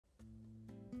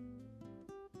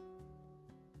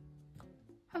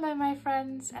Hello my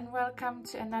friends and welcome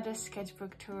to another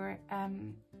sketchbook tour.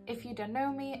 If you don't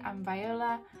know me, I'm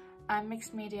Viola. I'm a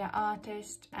mixed media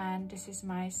artist and this is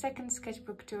my second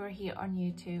sketchbook tour here on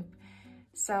YouTube.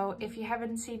 So if you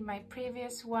haven't seen my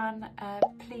previous one,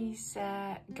 please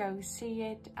go see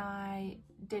it. I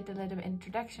did a little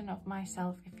introduction of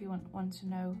myself if you want to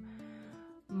know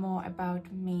more about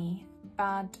me.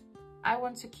 But I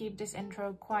want to keep this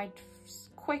intro quite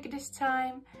quick this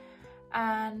time.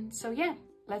 And so yeah,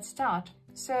 let's start.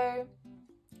 So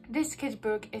this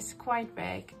sketchbook is quite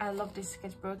big. I love this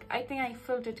sketchbook. I think I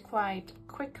filled it quite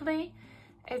quickly.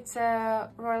 It's a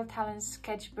Royal Talent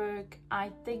sketchbook.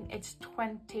 I think it's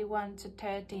 21 to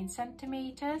 13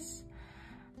 centimeters.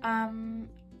 And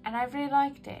I really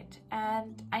liked it.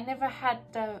 And I never had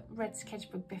the red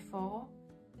sketchbook before,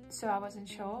 so I wasn't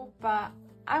sure, but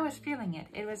I was feeling it.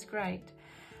 It was great.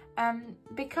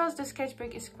 Because the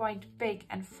sketchbook is quite big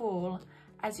and full,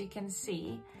 as you can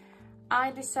see,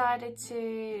 I decided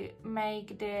to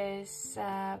make this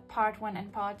part 1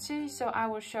 and part 2. So I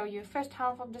will show you first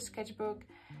half of the sketchbook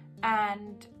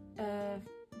and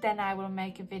then I will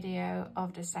make a video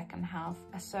of the second half,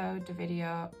 so the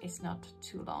video is not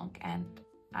too long and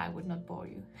I would not bore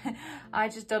you. I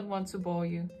just don't want to bore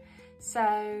you.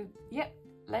 So yeah,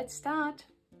 let's start.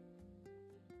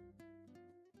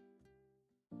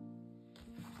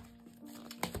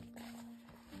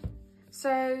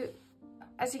 So,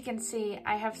 as you can see,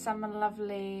 I have some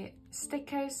lovely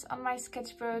stickers on my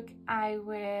sketchbook. I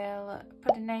will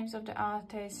put the names of the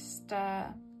artists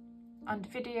on the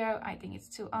video. I think it's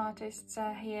 2 artists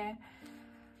here.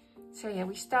 So yeah,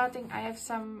 we're starting. I have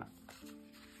some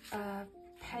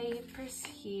papers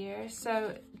here.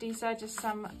 So these are just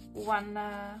some one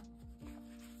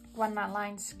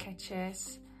line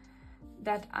sketches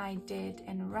that I did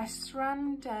in a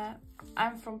restaurant.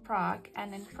 I'm from Prague,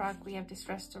 and in Prague we have this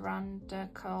restaurant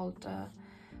called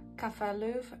Café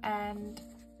Louvre, and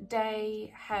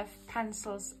they have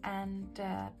pencils and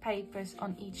papers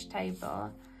on each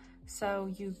table, so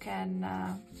you can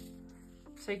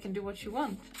do what you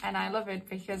want, and I love it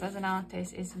because as an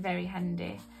artist it's very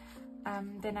handy.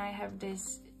 Then I have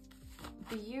this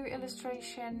view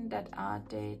illustration that I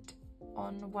did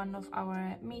on one of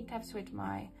our meetups with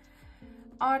my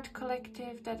art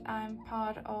collective that I'm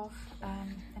part of,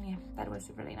 and yeah, that was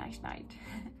a really nice night.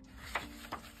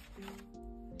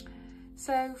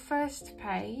 So first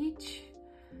page,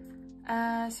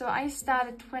 so I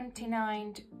started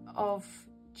 29th of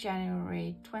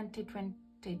January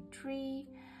 2023,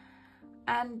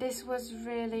 and this was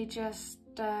really just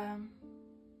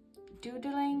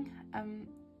doodling.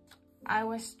 I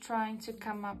was trying to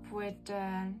come up with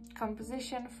a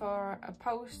composition for a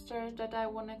poster that I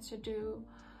wanted to do,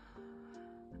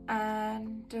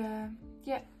 and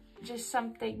yeah, just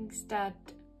some things that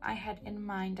I had in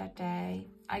mind that day.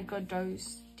 I got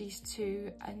these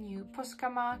 2 new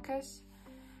Posca markers,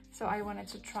 so I wanted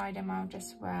to try them out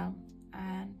as well,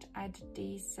 and I did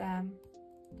these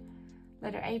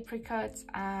little apricots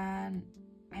and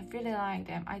I really like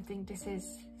them. I think this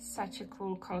is such a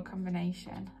cool color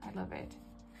combination. I love it.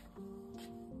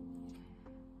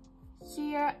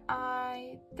 Here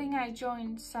I think I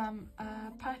joined some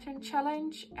pattern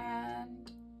challenge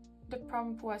and the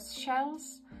prompt was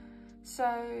shells.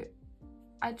 So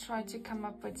I tried to come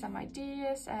up with some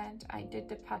ideas and I did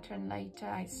the pattern later.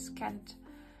 I scanned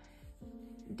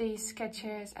these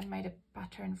sketches and made a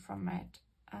pattern from it.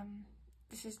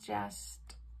 This is just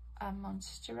a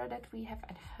monstera that we have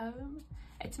at home.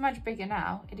 It's much bigger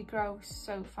now, it grows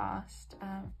so fast,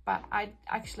 but I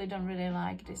actually don't really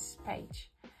like this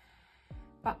page,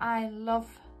 but I love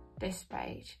this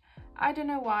page. I don't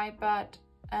know why, but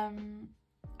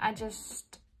I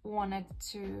just wanted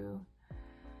to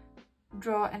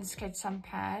draw and sketch some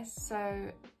pears,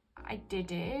 so I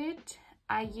did it.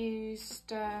 I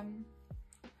used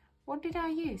what did I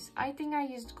use? I think I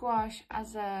used gouache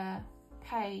as a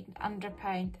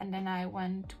underpaint, and then I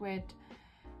went with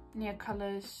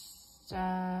NEOCOLOR's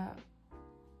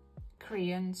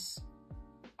crayons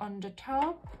on the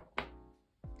top,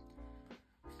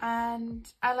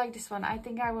 and I like this one. I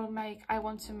think I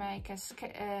want to make a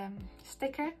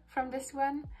sticker from this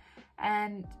one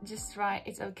and just write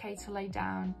it's okay to lay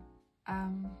down,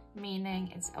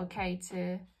 meaning it's okay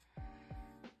to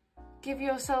give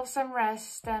yourself some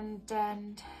rest and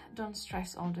don't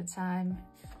stress all the time.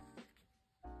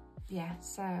 Yeah,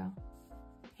 so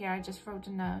here I just wrote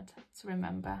a note to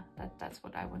remember that that's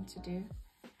what I want to do.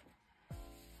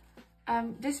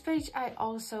 This page I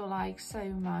also like so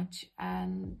much,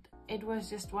 and it was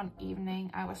just one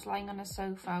evening. I was lying on a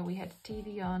sofa, we had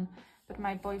TV on, but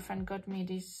my boyfriend got me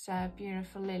these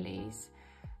beautiful lilies,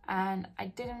 and I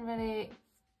didn't really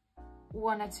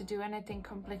wanted to do anything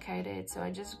complicated, so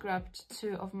I just grabbed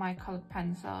 2 of my colored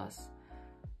pencils,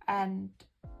 and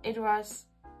it was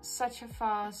such a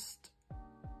fast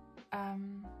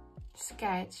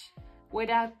sketch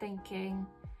without thinking.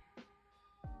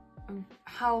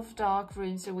 Half dark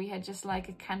room, so we had just like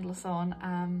a candles on,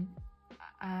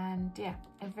 and yeah,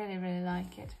 I really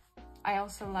like it. I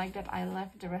also like that I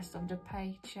left the rest of the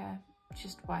page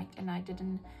just white, and I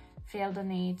didn't feel the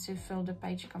need to fill the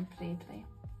page completely.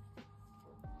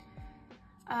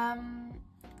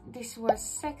 This was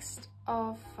 6th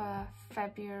of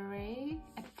February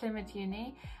at Plymouth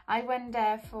Uni. I went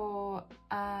there for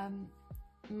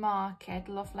market,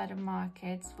 Love Letter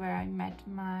Markets, where I met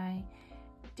my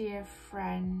dear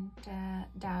friend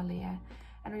Dahlia,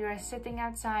 and we were sitting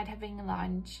outside having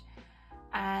lunch,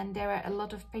 and there were a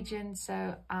lot of pigeons,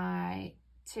 so I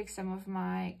took some of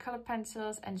my color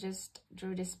pencils and just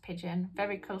drew this pigeon,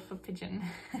 very colorful pigeon.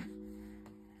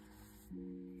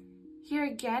 Here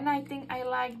again, I think I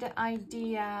like the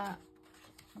idea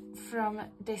from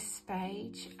this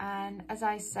page, and as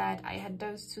I said, I had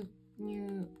those 2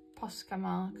 new Posca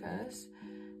markers.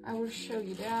 I will show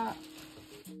you.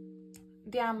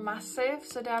 They are massive,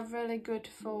 so they are really good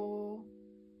for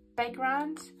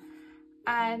backgrounds.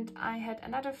 And I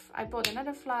bought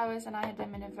another flowers, and I had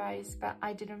them in a vase, but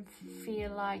I didn't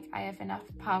feel like I have enough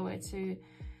power to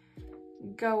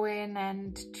go in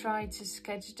and try to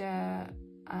sketch the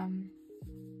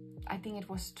I think it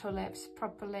was tulips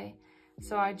properly,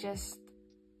 so I just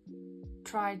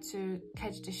tried to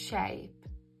catch the shape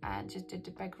and just did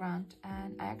the background,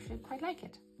 and I actually quite like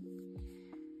it.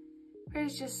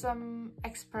 Here's just some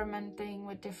experimenting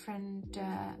with different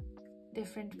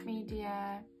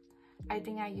media. I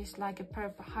think I used like a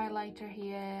purple highlighter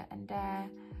here and there,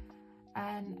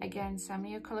 and again some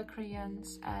NEOCOLOR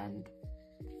crayons, and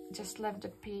just left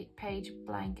the page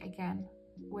blank again,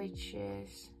 which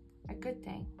is a good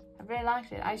thing. I really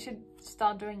liked it. I should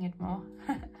start doing it more.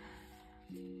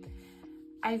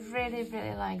 I really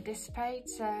like this page.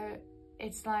 So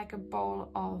it's like a bowl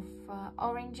of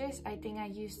oranges. I think I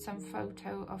used some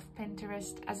photo of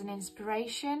Pinterest as an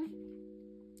inspiration,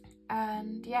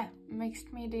 and yeah,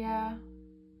 mixed media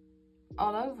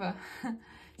all over.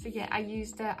 So yeah,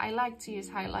 I like to use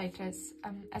highlighters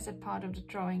as a part of the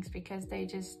drawings, because they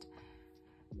just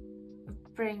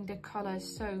bring the colors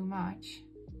so much.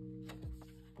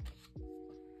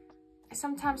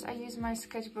 Sometimes I use my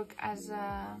sketchbook as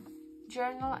a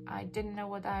journal. I didn't know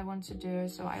what I want to do,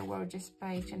 so I wrote this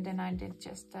page, and then I did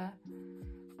just a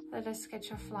little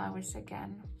sketch of flowers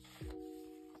again.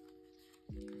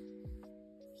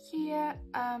 Here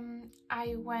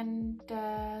I went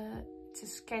to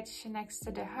sketch next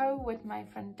to the hoe with my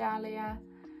friend Dahlia,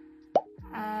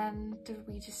 and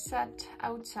we just sat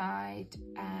outside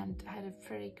and had a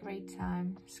pretty great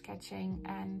time sketching.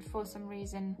 And for some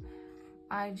reason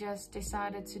I just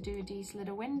decided to do these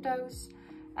little windows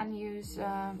and use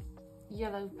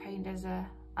yellow paint as a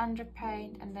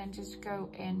underpaint, and then just go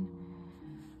in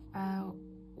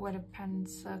with a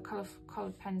pencil,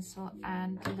 colored pencil,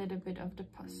 and a little bit of the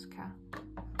Posca.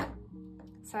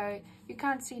 So you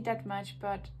can't see that much,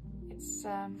 but it's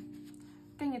I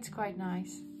think it's quite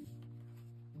nice.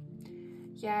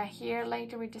 Yeah, here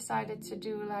later we decided to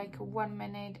do like 1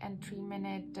 minute and 3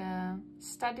 minute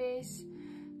studies.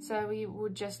 So we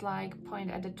would just like point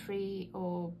at a tree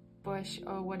or bush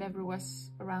or whatever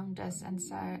was around us and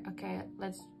say, okay,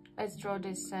 let's draw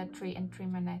this tree in 3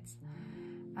 minutes.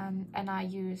 And I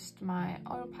used my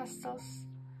oil pastels,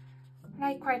 and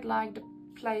I quite like to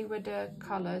play with the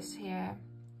colors here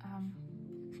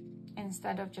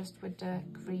instead of just with the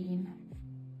green.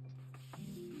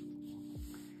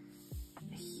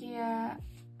 Here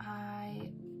I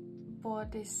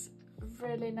bought this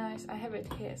really nice, I have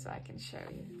it here so I can show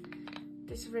you,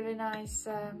 this really nice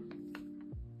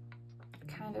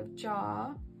kind of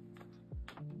jar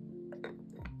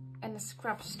in a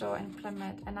scrap store in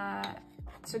Plymouth, and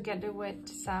together with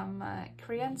some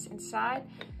crayons inside.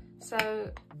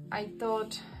 So I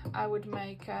thought I would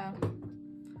make a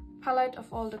palette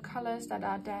of all the colors that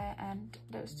are there, and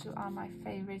those 2 are my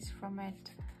favorites from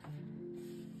it.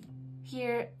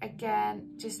 Here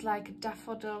again, just like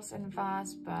daffodils and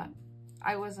vase, but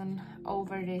I wasn't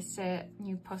over this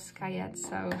new Posca yet,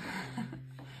 so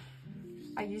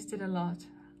I used it a lot.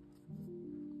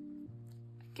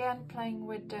 Again, playing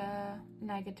with the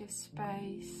negative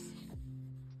space.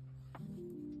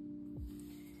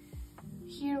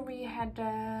 Here we had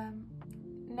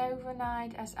Nova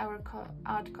night as our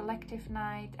art collective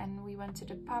night, and we went to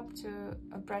the pub to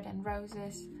Bread and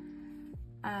Roses,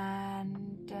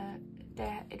 and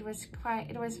it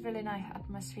it was really nice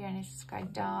atmosphere, and it's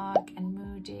quite dark and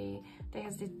moody. There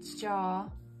has this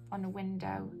jar on the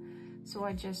window, so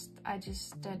I just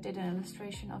did an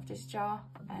illustration of this jar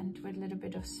and with a little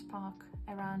bit of spark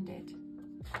around it.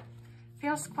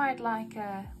 Feels quite like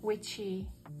a witchy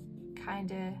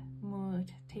kind of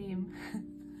mood theme.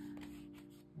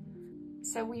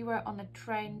 So we were on a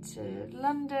train to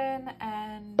London,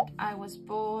 and I was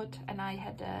bored, and I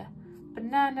had a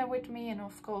banana with me, and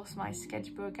of course my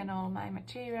sketchbook and all my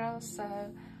materials.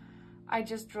 So I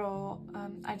just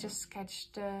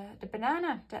sketched the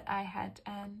banana that I had,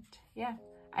 and yeah,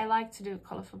 I like to do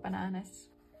colourful bananas.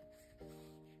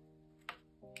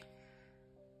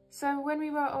 So when we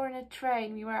were on a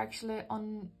train, we were actually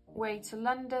on way to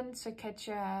London to catch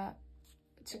a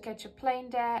plane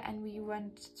there, and we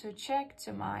went to Czech,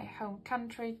 to my home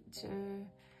country, to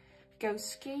go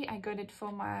ski. I got it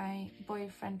for my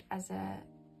boyfriend as a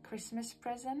Christmas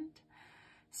present.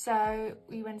 So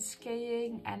we went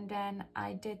skiing, and then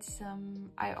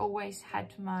I always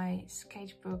had my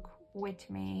sketchbook with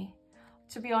me.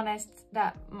 To be honest,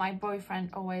 that my boyfriend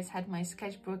always had my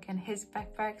sketchbook in his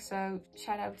backpack, so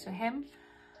shout out to him.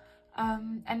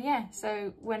 And yeah,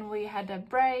 so when we had a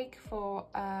break for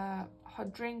a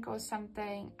hot drink or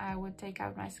something, I would take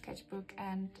out my sketchbook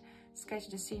and sketch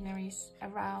the sceneries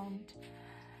around.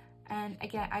 And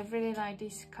again, I really like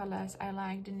these colors. I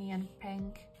like the neon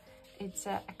pink. It's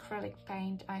acrylic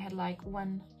paint. I had like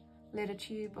one little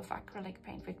tube of acrylic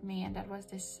paint with me, and that was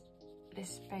this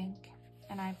pink.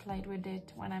 And I played with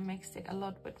it when I mixed it a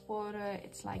lot with water.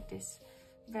 It's like this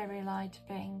very light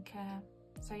pink.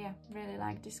 So yeah, really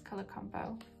like this color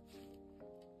combo.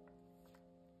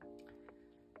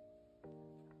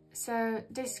 So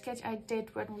this sketch I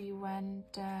did when we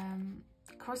went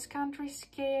cross-country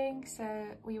skiing. So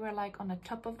we were like on the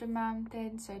top of the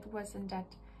mountain, so it wasn't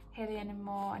that hilly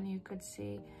anymore, and you could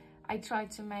see. I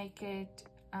tried to make it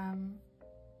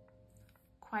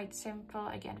quite simple,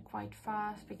 again quite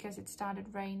fast, because it started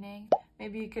raining.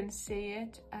 Maybe you can see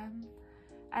it.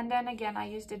 And then again, I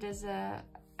used it as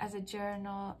a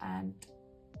journal, and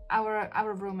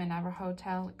our room in our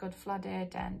hotel got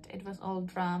flooded, and it was all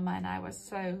drama, and I was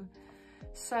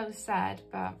so sad,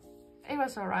 but it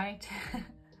was all right.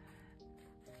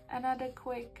 Another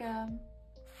quick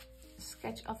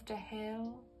sketch of the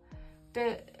hill.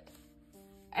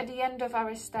 At the end of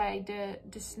our stay,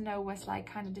 the snow was like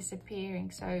kind of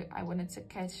disappearing, so I wanted to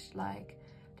catch like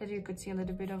that you could see a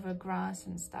little bit of a grass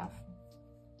and stuff.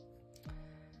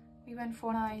 We went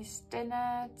for a nice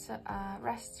dinner to a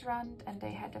restaurant, and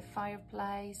they had a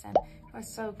fireplace, and it was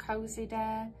so cozy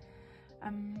there.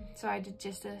 So I did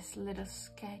just this little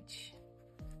sketch.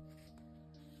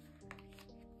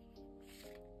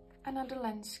 Another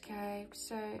landscape.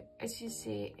 So as you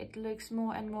see, it looks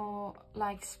more and more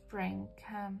like spring.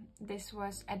 This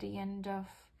was at the end of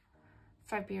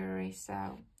February,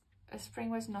 so spring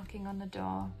was knocking on the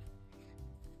door.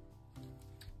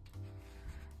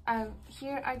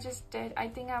 Here I just did, I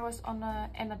think I was on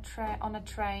a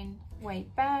train way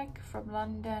back from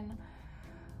London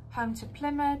home to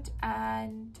Plymouth,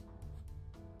 and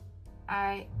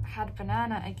I had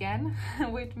banana again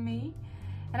with me,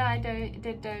 and I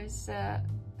did those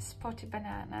spotty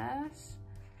bananas,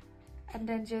 and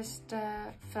then just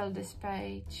filled this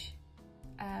page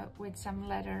with some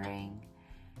lettering.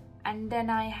 And then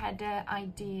I had the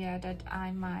idea that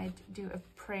I might do a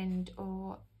print,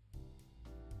 or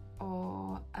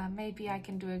maybe I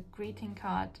can do a greeting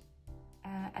card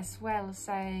as well,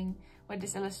 saying, with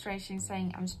this illustration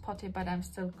saying, I'm spotty but I'm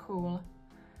still cool.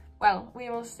 Well, we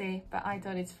will see, but I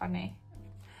thought it's funny.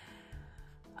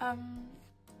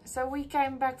 So we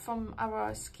came back from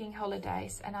our skiing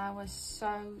holidays, and I was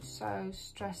so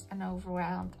stressed and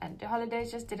overwhelmed, and the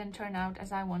holidays just didn't turn out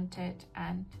as I wanted,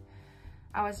 and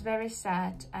I was very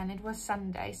sad. And it was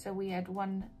Sunday, so we had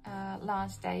one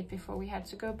last day before we had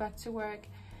to go back to work,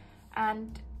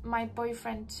 and my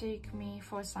boyfriend took me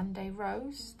for a Sunday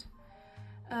roast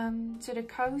to the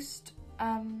coast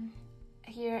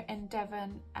here in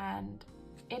Devon, and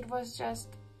it was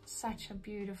just such a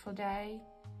beautiful day.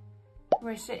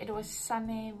 It was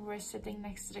sunny, we were sitting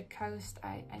next to the coast.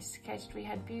 I sketched, we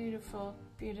had beautiful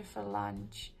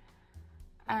lunch,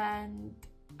 and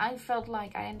I felt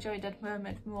like I enjoyed that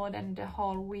moment more than the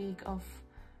whole week of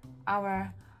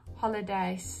our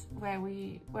holidays where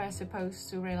we were supposed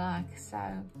to relax.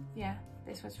 So yeah,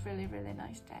 this was really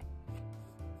nice day.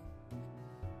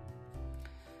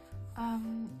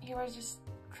 Here we're just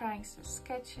trying some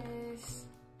sketches.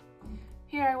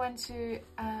 Here I went to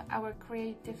our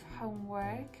creative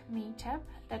homework meetup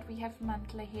that we have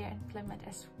monthly here in Plymouth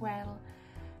as well.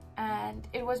 and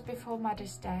it was before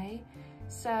Mother's Day,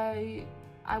 so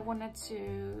I wanted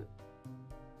to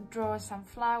draw some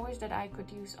flowers that I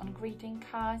could use on greeting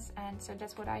cards, and so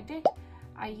that's what I did.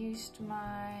 I used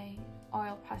my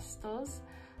oil pastels.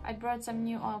 I brought some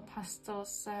new oil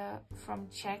pastels from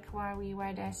Czech while we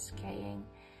were there skiing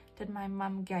that my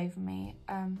mum gave me,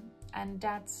 and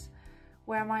that's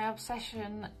where my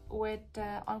obsession with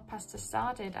oil pastel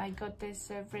started. I got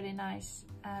this really nice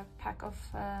pack of,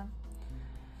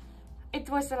 it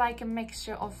was like a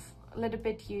mixture of a little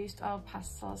bit used oil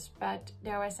pastels, but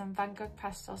there were some Van Gogh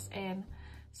pastels in,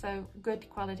 so good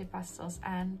quality pastels,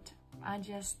 and I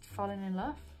just fallen in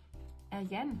love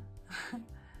again.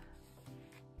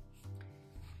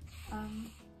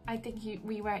 I think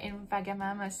we were in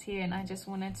Vagamamas here, and I just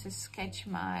wanted to sketch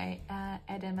my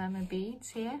edamame beads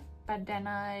here, but then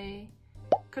I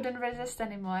couldn't resist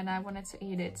anymore and I wanted to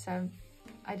eat it, so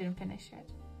I didn't finish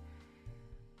it.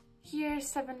 Here,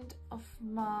 7th of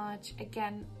March,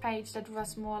 again, page that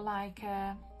was more like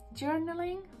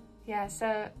journaling. Yeah,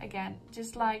 so again,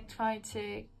 just like try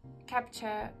to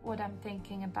capture what I'm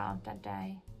thinking about that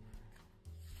day.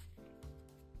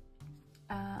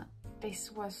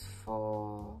 This was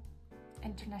for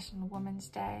International Women's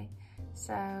Day,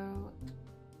 so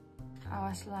I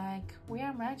was like, we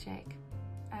are magic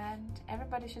and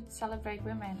everybody should celebrate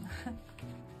women.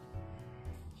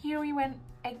 Here we went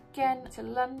again to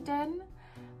London,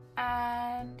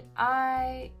 and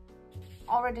I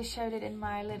already showed it in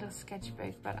my little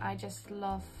sketchbook, but I just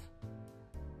love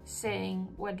seeing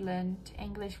woodland,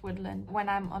 English woodland, when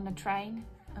I'm on the train,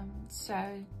 so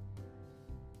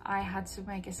I had to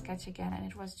make a sketch again, and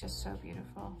it was just so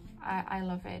beautiful. I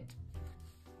love it.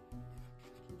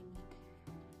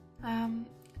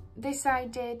 This I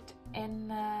did in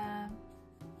a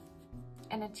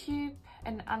tube,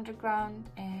 an underground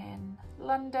in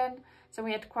London, so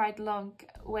we had quite a long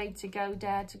way to go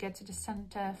there to get to the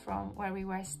center from where we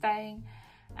were staying,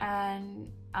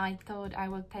 and I thought I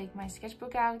will take my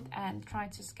sketchbook out and try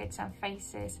to sketch some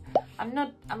faces. I'm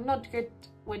not good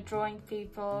with drawing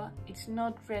people. It's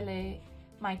not really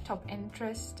my top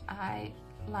interest. I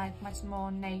like much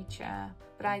more nature,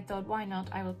 but I thought, why not?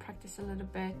 I will practice a little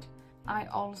bit. I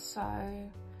also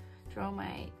draw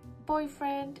my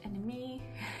boyfriend and me.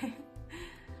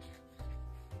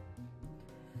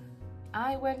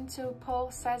 I went to Paul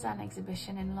Cézanne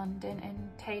exhibition in London in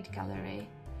Tate Gallery,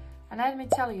 and let me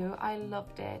tell you, I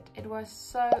loved it. It was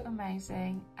so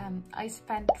amazing. I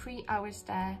spent 3 hours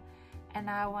there, and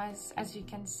I was, as you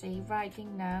can see,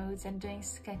 writing notes and doing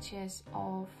sketches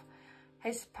of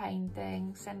his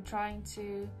paintings and trying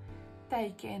to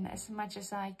take in as much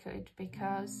as I could,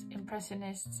 because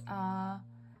Impressionists are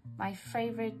my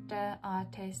favorite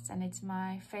artists, and it's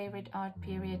my favorite art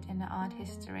period in the art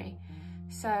history.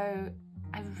 So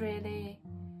I really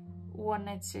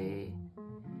wanted to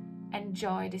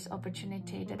enjoy this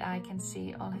opportunity that I can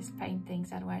see all his paintings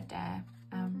that were there.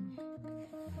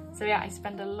 So yeah, I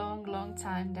spent a long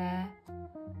time there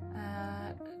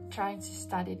trying to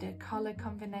study the color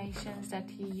combinations that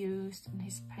he used in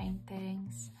his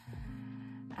paintings,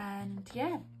 and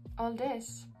yeah, all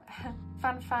this.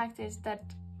 Fun fact is that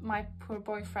my poor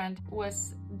boyfriend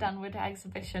was done with the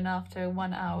exhibition after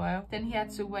 1 hour. Then he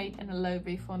had to wait in the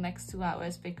lobby for next 2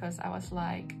 hours because I was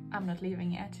like, I'm not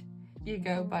leaving yet. You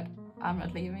go, but I'm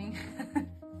not leaving.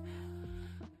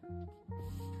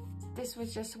 This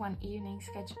was just one evening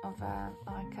sketch of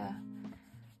like a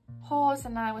horse,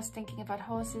 and I was thinking about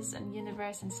horses and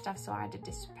universe and stuff, so I did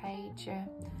this page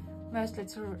mostly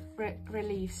to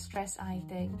relieve stress, I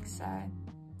think, so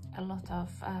a lot of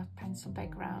pencil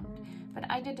background. But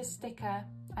I did a sticker,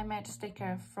 I made a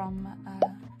sticker from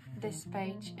this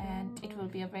page, and it will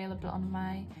be available on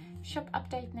my shop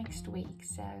update next week,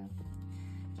 so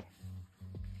yeah.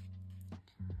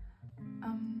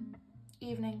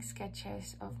 Evening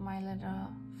sketches of my little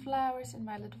flowers in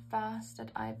my little vase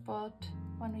that I bought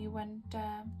when we went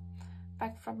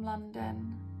back from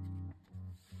London.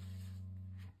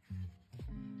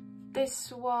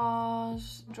 This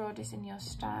was Draw This in Your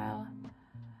Style,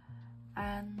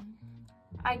 and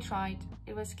I tried.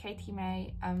 It was Katie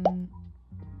May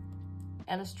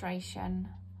illustration,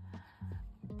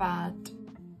 but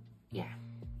yeah,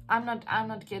 I'm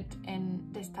not good in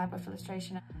this type of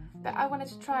illustration. But I wanted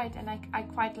to try it, and I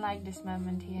quite like this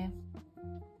moment here.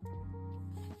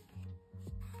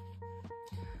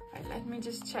 Right, let me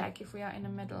just check if we are in the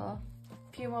middle.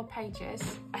 A few more pages.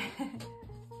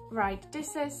 Right,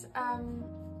 this is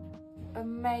a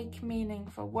Make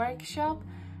Meaningful workshop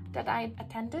that I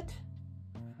attended.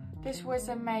 This was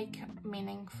a Make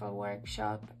Meaningful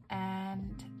workshop,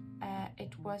 and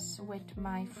it was with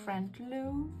my friend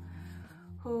Lou,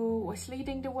 who was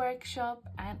leading the workshop,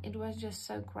 and it was just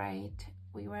so great.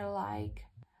 We were like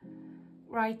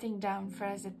writing down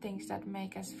first the things that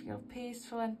make us feel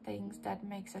peaceful and things that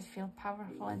makes us feel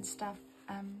powerful and stuff,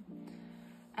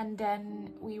 and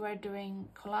then we were doing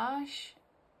collage,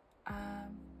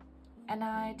 and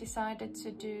I decided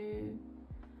to do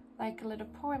like a little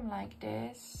poem like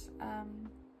this, and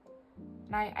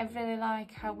I really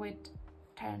like how it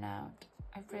turned out.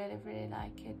 I really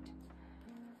like it.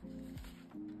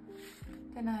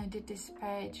 Then I did this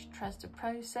page, Trust the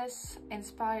Process,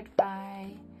 inspired by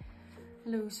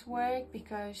Lou's work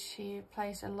because she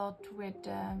plays a lot with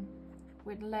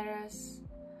letters.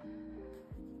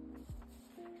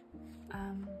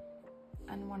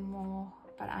 And one more,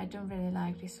 but I don't really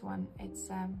like this one. It's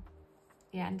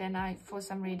yeah, and then I, for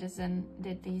some reason,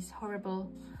 did these horrible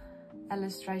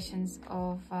illustrations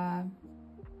of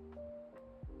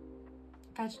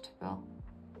vegetable,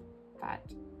 but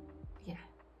yeah,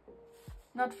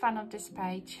 not fan of this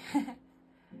page.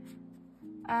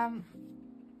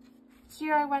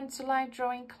 Here I went to live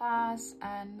drawing class,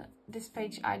 and this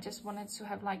page I just wanted to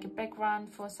have like a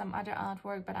background for some other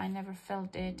artwork, but I never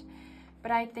filled it. But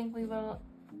I think we will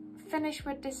finish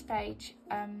with this page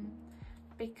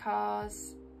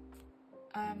because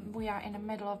we are in the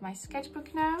middle of my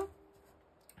sketchbook now,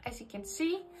 as you can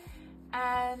see,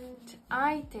 and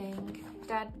I think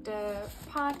that the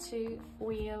part 2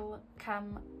 will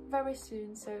come very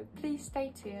soon, so please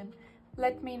stay tuned.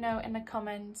 Let me know in the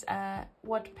comments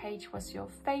what page was your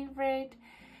favorite,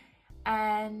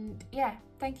 and yeah,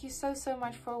 thank you so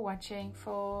much for watching,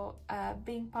 for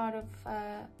being part of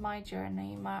my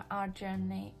journey, my art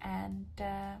journey, and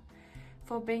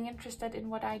for being interested in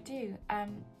what I do.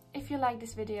 If you like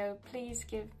this video, please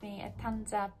give me a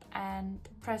thumbs up and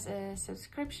press a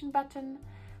subscription button.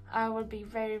 I will be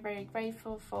very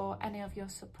grateful for any of your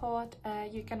support.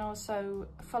 You can also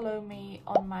follow me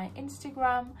on my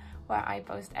Instagram, where I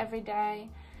post every day,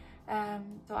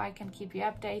 so I can keep you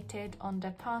updated on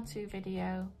the part 2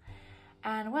 video.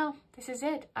 And well, this is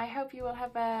it. I hope you will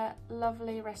have a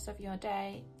lovely rest of your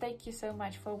day. Thank you so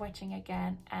much for watching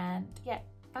again, and yeah,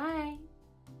 bye!